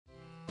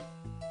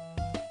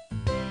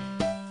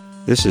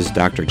This is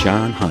Dr.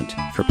 John Hunt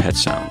for Pet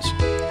Sounds.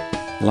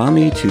 Allow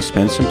me to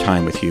spend some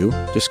time with you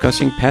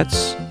discussing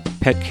pets,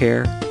 pet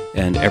care,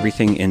 and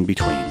everything in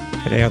between.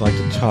 Today I'd like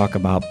to talk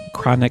about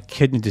chronic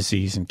kidney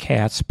disease in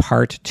cats,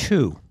 Part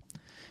 2.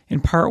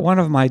 In Part 1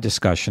 of my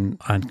discussion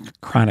on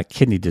chronic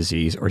kidney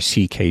disease, or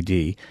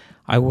CKD,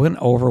 I went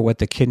over what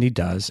the kidney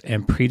does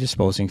and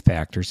predisposing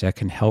factors that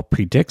can help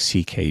predict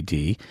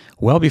CKD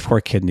well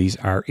before kidneys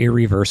are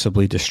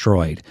irreversibly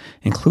destroyed,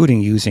 including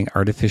using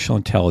artificial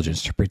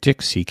intelligence to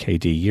predict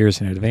CKD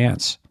years in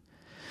advance.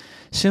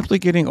 Simply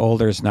getting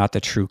older is not the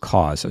true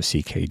cause of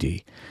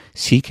CKD.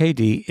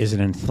 CKD is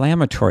an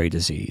inflammatory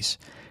disease.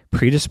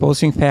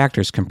 Predisposing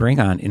factors can bring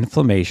on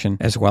inflammation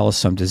as well as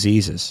some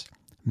diseases.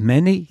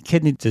 Many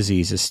kidney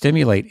diseases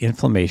stimulate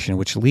inflammation,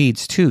 which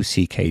leads to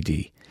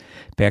CKD.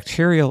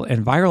 Bacterial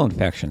and viral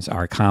infections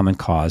are a common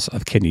cause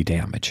of kidney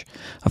damage.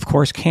 Of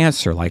course,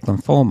 cancer like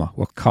lymphoma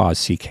will cause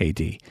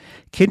CKD.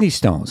 Kidney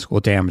stones will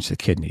damage the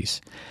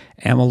kidneys.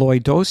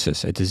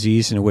 Amyloidosis, a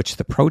disease in which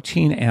the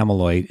protein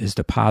amyloid is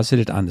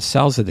deposited on the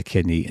cells of the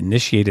kidney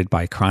initiated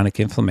by chronic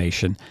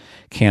inflammation,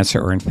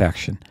 cancer, or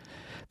infection.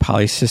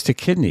 Polycystic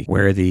kidney,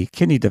 where the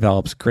kidney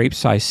develops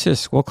grape-sized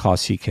cysts, will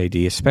cause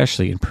CKD,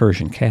 especially in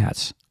Persian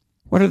cats.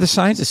 What are the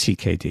signs of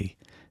CKD?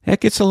 That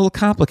gets a little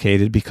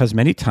complicated because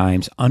many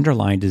times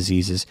underlying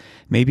diseases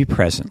may be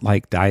present,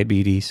 like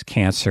diabetes,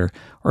 cancer,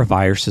 or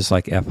viruses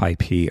like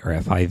FIP or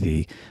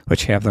FIV,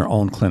 which have their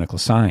own clinical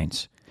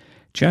signs.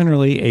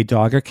 Generally, a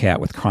dog or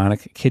cat with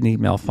chronic kidney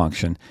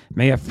malfunction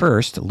may at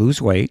first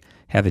lose weight,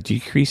 have a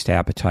decreased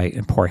appetite,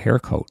 and poor hair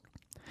coat.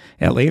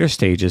 At later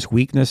stages,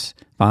 weakness,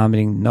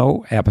 vomiting,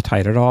 no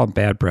appetite at all, and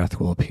bad breath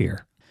will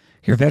appear.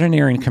 Your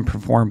veterinarian can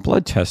perform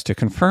blood tests to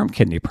confirm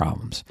kidney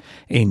problems.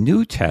 A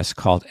new test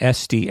called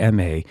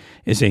SDMA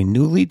is a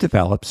newly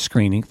developed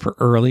screening for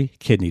early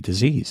kidney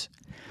disease.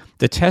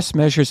 The test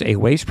measures a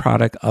waste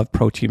product of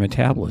protein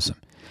metabolism.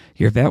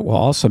 Your vet will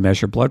also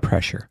measure blood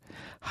pressure.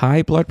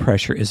 High blood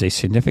pressure is a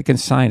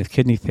significant sign of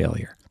kidney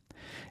failure.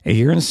 A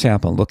urine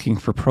sample looking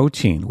for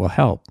protein will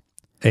help.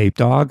 A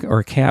dog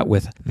or cat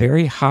with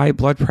very high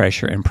blood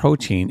pressure and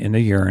protein in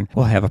the urine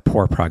will have a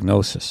poor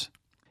prognosis.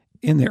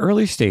 In the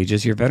early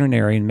stages, your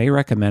veterinarian may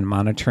recommend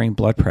monitoring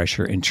blood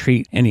pressure and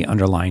treat any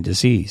underlying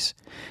disease.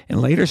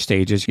 In later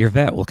stages, your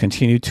vet will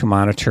continue to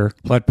monitor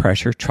blood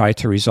pressure, try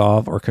to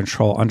resolve or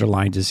control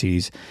underlying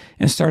disease,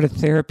 and start a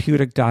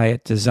therapeutic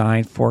diet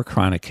designed for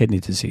chronic kidney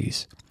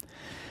disease.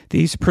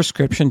 These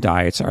prescription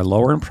diets are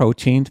lower in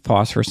protein,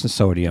 phosphorus, and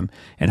sodium,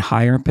 and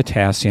higher in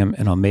potassium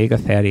and omega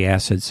fatty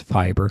acids,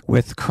 fiber,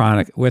 with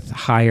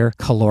higher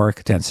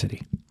caloric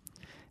density.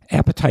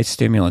 Appetite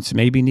stimulants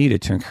may be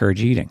needed to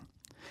encourage eating.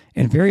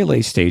 In very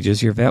late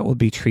stages, your vet will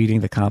be treating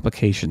the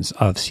complications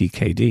of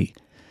CKD.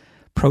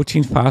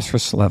 Protein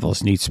phosphorus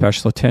levels need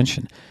special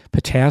attention.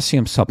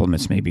 Potassium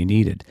supplements may be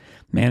needed.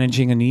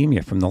 Managing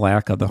anemia from the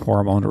lack of the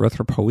hormone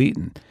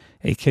erythropoietin,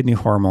 a kidney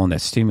hormone that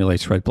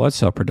stimulates red blood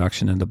cell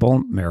production in the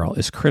bone marrow,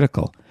 is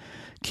critical.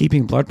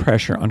 Keeping blood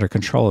pressure under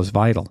control is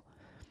vital.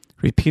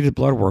 Repeated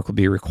blood work will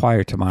be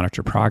required to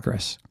monitor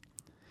progress.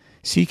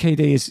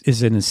 CKD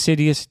is an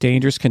insidious,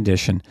 dangerous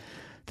condition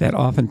that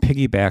often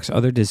piggybacks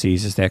other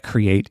diseases that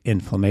create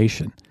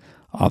inflammation.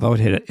 Although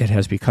it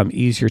has become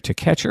easier to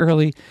catch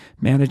early,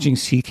 managing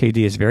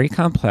CKD is very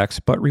complex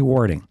but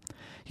rewarding.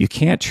 You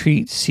can't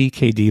treat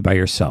CKD by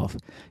yourself.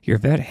 Your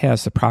vet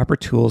has the proper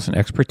tools and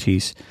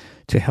expertise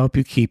to help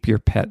you keep your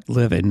pet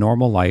live a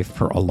normal life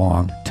for a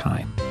long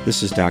time.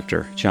 This is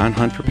Dr. John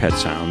Hunt for Pet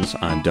Sounds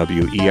on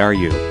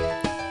WERU.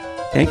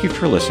 Thank you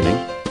for listening.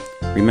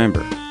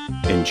 Remember,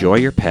 enjoy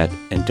your pet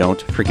and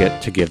don't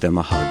forget to give them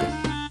a hug.